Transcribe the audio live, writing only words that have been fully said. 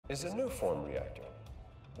is a new form reactor.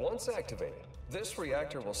 Once activated, this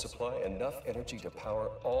reactor will supply enough energy to power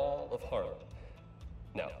all of Harlem.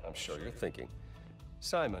 Now, I'm sure you're thinking,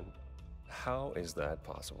 Simon, how is that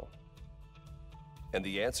possible? And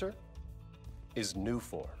the answer is new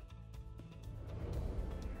form.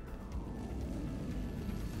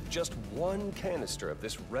 Just one canister of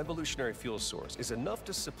this revolutionary fuel source is enough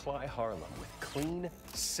to supply Harlem with clean,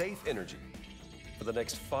 safe energy for the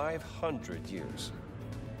next 500 years.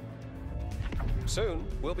 Soon,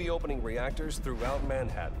 we'll be opening reactors throughout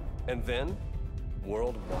Manhattan, and then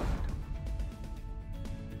worldwide.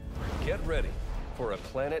 Get ready for a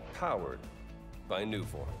planet powered by new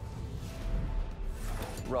form.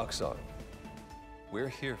 Roxxon, we're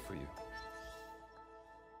here for you.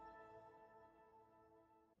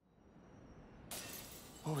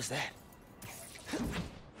 What was that?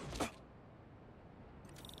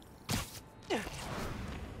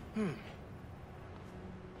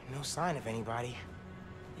 No sign of anybody.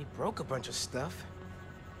 They broke a bunch of stuff.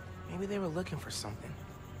 Maybe they were looking for something.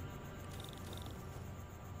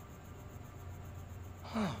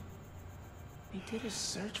 Huh. They did a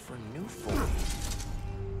search for new form.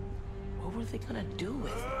 What were they gonna do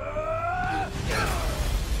with it?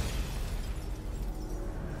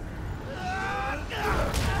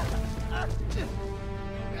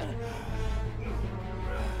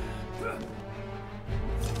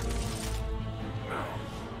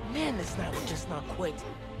 Man, this night will just not quit.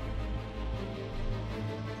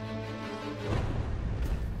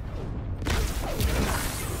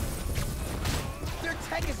 Their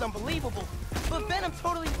tech is unbelievable, but Venom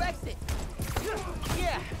totally wrecks it.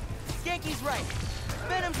 Yeah, Genki's right.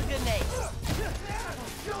 Venom's a good name. I'll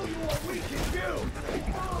show you what we can do!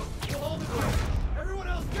 We'll hold it up. Everyone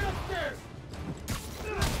else, get upstairs!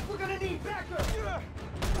 We're gonna need backup!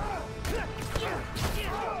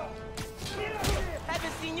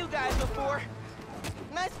 Haven't seen you guys before.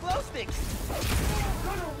 Nice glow sticks.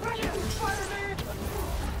 Gonna wreck you, SpiderMan!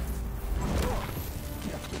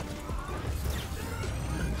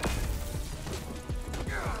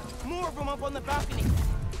 More of them up on the balcony.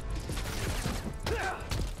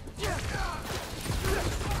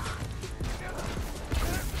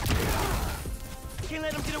 Can't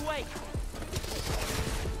let them get away.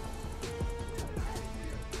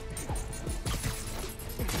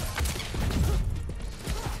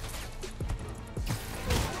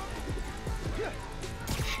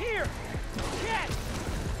 Here! Get!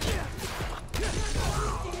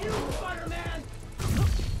 You, SpiderMan!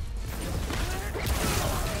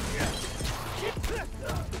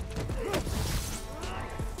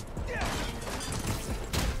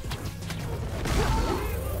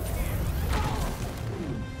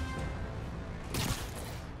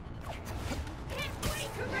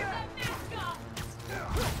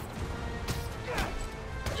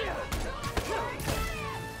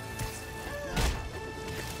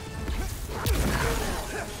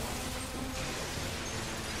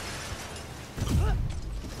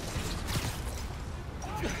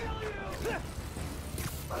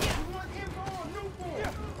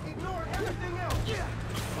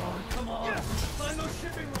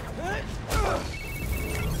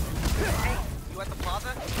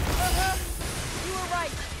 You were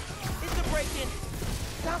right. It's a break-in.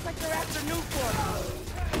 Sounds like they're after new form.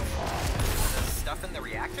 Stuff in the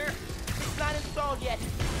reactor? It's not installed yet.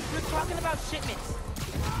 We're talking about shipments.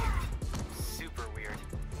 Super weird.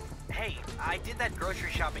 Hey, I did that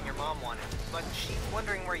grocery shopping your mom wanted, but she's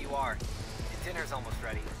wondering where you are. Dinner's almost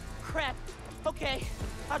ready. Crap. Okay,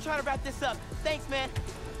 I'll try to wrap this up. Thanks, man.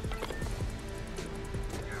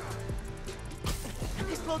 I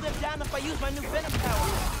can slow them down if I use my new Venom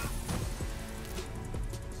power.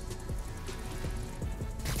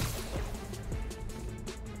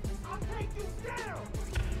 I'll take you down!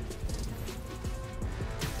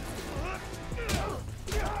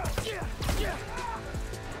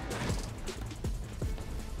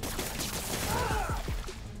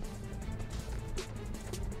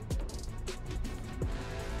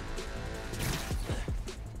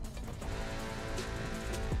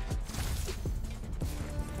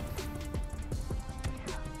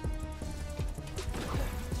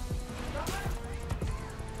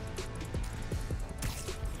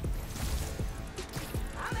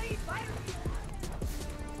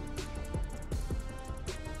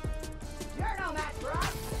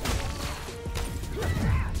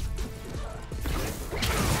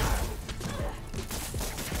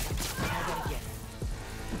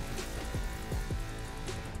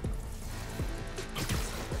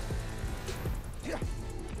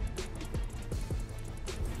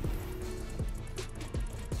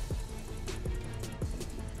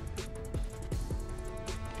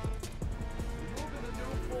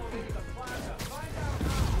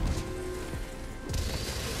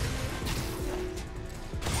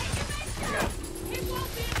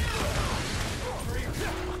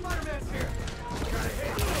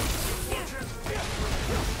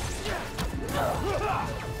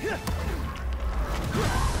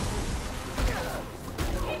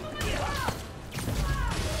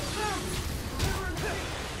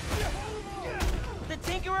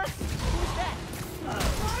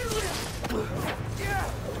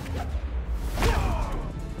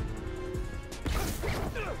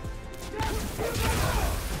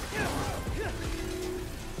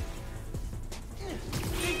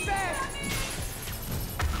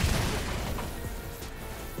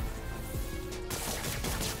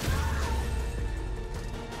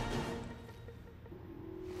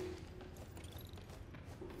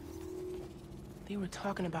 They were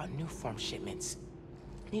talking about new form shipments.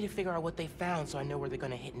 I need to figure out what they found so I know where they're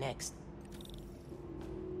gonna hit next.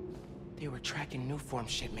 They were tracking new form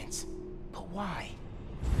shipments. But why?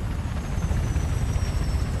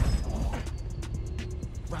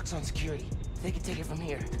 Rock's on security. They can take it from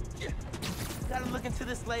here. Gotta look into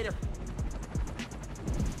this later.